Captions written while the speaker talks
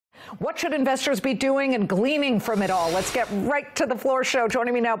What should investors be doing and gleaning from it all? Let's get right to the floor show.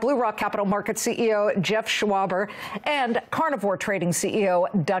 Joining me now, Blue Rock Capital Markets CEO Jeff Schwaber and Carnivore Trading CEO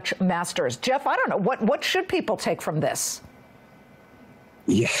Dutch Masters. Jeff, I don't know, what should people take from this?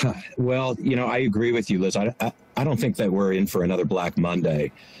 Yeah, well, I agree with you, Liz. I don't think that we're in for another Black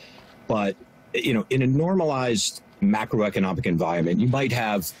Monday. But, in a normalized macroeconomic environment, you might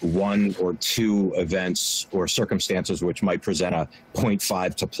have one or two events or circumstances which might present a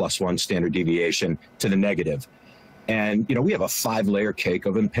 0.5 to +1 standard deviation to the negative. And, we have a 5-layer cake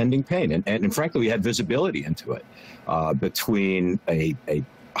of impending pain. And frankly, we had visibility into it between a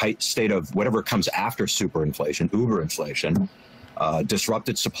height state of whatever comes after superinflation, uberinflation,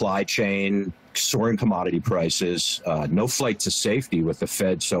 disrupted supply chain, soaring commodity prices, no flight to safety with the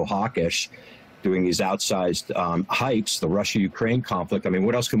Fed so hawkish, doing these outsized hikes, the Russia-Ukraine conflict. I mean,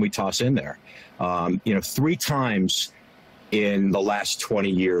 what else can we toss in there? 3 times in the last 20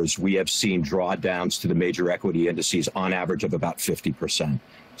 years, we have seen drawdowns to the major equity indices on average of about 50%.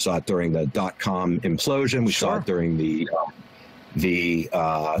 Saw it during the dot-com implosion. We saw it during the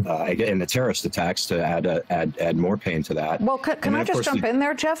terrorist attacks, to add more pain to that. Well, can I just jump in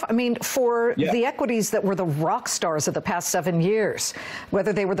there, Jeff? I mean, for the equities that were the rock stars of the past 7 years,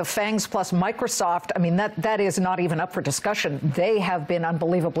 whether they were the FANGs plus Microsoft, I mean, that is not even up for discussion. They have been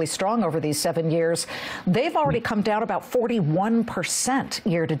unbelievably strong over these 7 years. They've already come down about 41%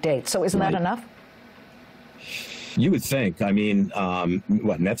 year to date. So isn't that enough? You would think. I mean,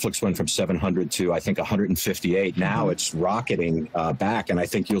 Netflix went from 700 to, I think, 158. Now it's rocketing back, and I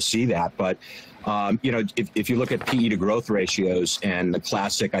think you'll see that. But, if you look at PE to growth ratios and the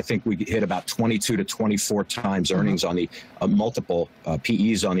classic, I think we hit about 22 to 24 times earnings on the multiple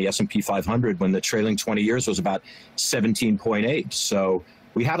PEs on the S&P 500 when the trailing 20 years was about 17.8. So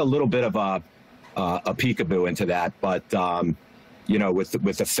we had a little bit of a peekaboo into that, but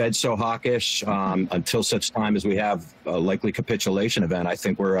with the Fed so hawkish, until such time as we have a likely capitulation event, I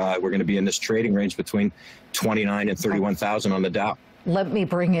think we're going to be in this trading range between 29 and 31,000 on the Dow. Let me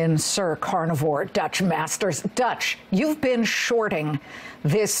bring in Sir Carnivore, Dutch Masters. Dutch, you've been shorting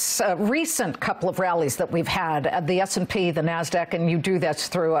this recent couple of rallies that we've had at the S&P, the NASDAQ, and you do this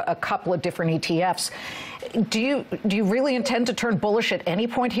through a couple of different ETFs. Do you really intend to turn bullish at any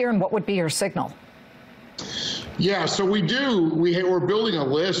point here, and what would be your signal? Yeah, so we do. We're building a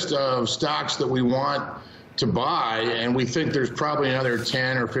list of stocks that we want to buy, and we think there's probably another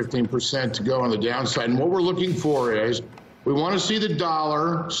 10 or 15% to go on the downside. And what we're looking for is we want to see the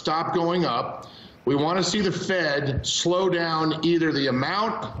dollar stop going up. We want to see the Fed slow down either the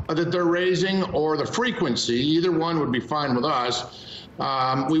amount that they're raising or the frequency. Either one would be fine with us.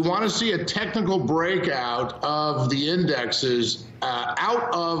 We want to see a technical breakout of the indexes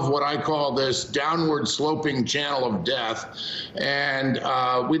out of what I call this downward sloping channel of death. And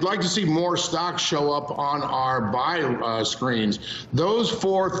we'd like to see more stocks show up on our buy screens. Those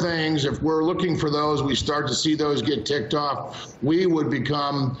 4 things, if we're looking for those, we start to see those get ticked off, we would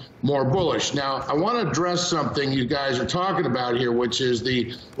become more bullish. Now, I want to address something you guys are talking about here, which is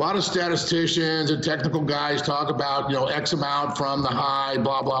a lot of statisticians and technical guys talk about, X amount from the high,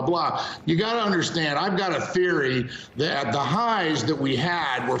 blah, blah, blah. You got to understand, I've got a theory that the highs that we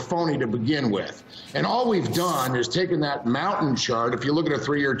had were phony to begin with. And all we've done is taken that mountain chart. If you look at a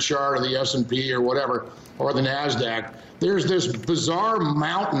 3-year chart of the S&P or whatever, or the NASDAQ, there's this bizarre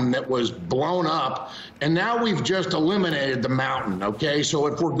mountain that was blown up, and now we've just eliminated the mountain, okay? So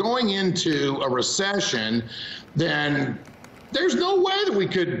if we're going into a recession, then there's no way that we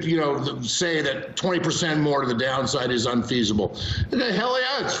could, say that 20% more to the downside is unfeasible. The hell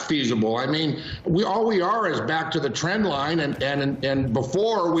yeah, it's feasible. I mean, all we are is back to the trend line, and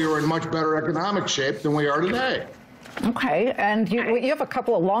before we were in much better economic shape than we are today. Okay, and you have a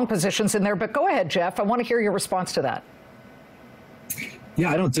couple of long positions in there, but go ahead, Jeff. I want to hear your response to that. Yeah,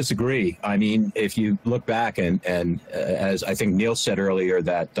 I don't disagree. I mean, if you look back and as I think Neil said earlier,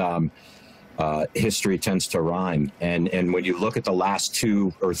 that history tends to rhyme. And when you look at the last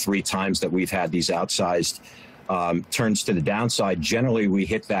 2 or 3 times that we've had these outsized turns to the downside, generally we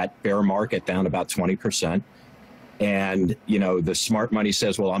hit that bear market down about 20%. And, the smart money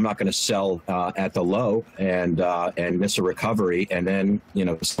says, well, I'm not going to sell at the low and miss a recovery. And then,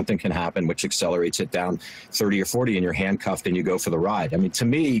 something can happen which accelerates it down 30 or 40 and you're handcuffed and you go for the ride. I mean, to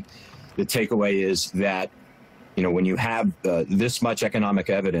me, the takeaway is that, when you have this much economic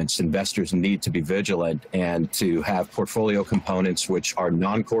evidence, investors need to be vigilant and to have portfolio components which are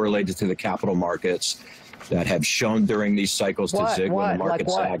non-correlated to the capital markets that have shown during these cycles to zig when the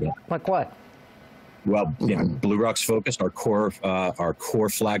market's sagging. Like what? Well, Blue Rock's focused. Our core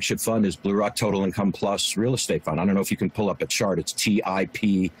flagship fund is Blue Rock Total Income Plus Real Estate Fund. I don't know if you can pull up a chart. It's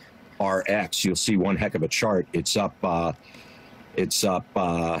TIP RX, you'll see one heck of a chart. It's up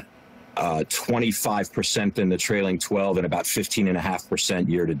 25% in the trailing 12 and about 15.5%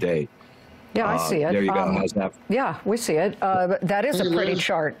 year to date. Yeah, I see it. There you go. How's that? Yeah, we see it. That is a pretty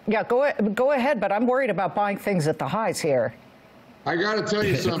chart. Yeah, go ahead, but I'm worried about buying things at the highs here. I got to tell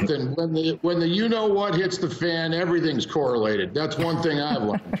you something. When the you know what hits the fan, everything's correlated. That's one thing I've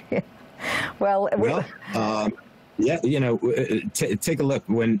learned. Well, yeah, take a look.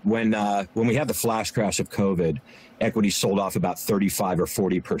 When we had the flash crash of COVID, equities sold off about 35 or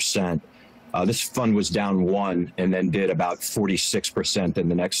 40%. This fund was down 1 and then did about 46% in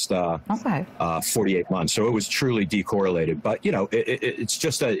the next 48 months. So it was truly decorrelated. But, it's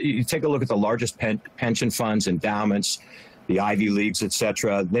just you take a look at the largest pension funds, endowments, the Ivy Leagues, et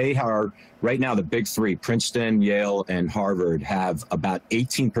cetera. They are right now the big three, Princeton, Yale, and Harvard, have about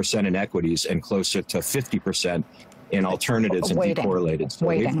 18% in equities and closer to 50% in alternatives and decorrelated. So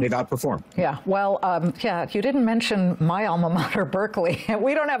they've outperformed. Yeah. Well, you didn't mention my alma mater, Berkeley.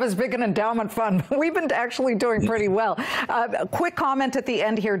 We don't have as big an endowment fund. We've been actually doing pretty well. Quick comment at the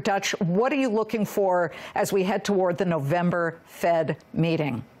end here, Dutch. What are you looking for as we head toward the November Fed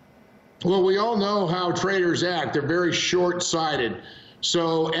meeting? Well, we all know how traders act. They're very short-sighted.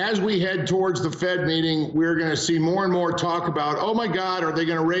 So as we head towards the Fed meeting, we're going to see more and more talk about, oh my God, are they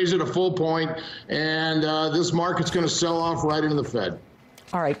going to raise it a full point? And this market's going to sell off right into the Fed.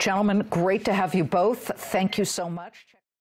 All right, gentlemen, great to have you both. Thank you so much.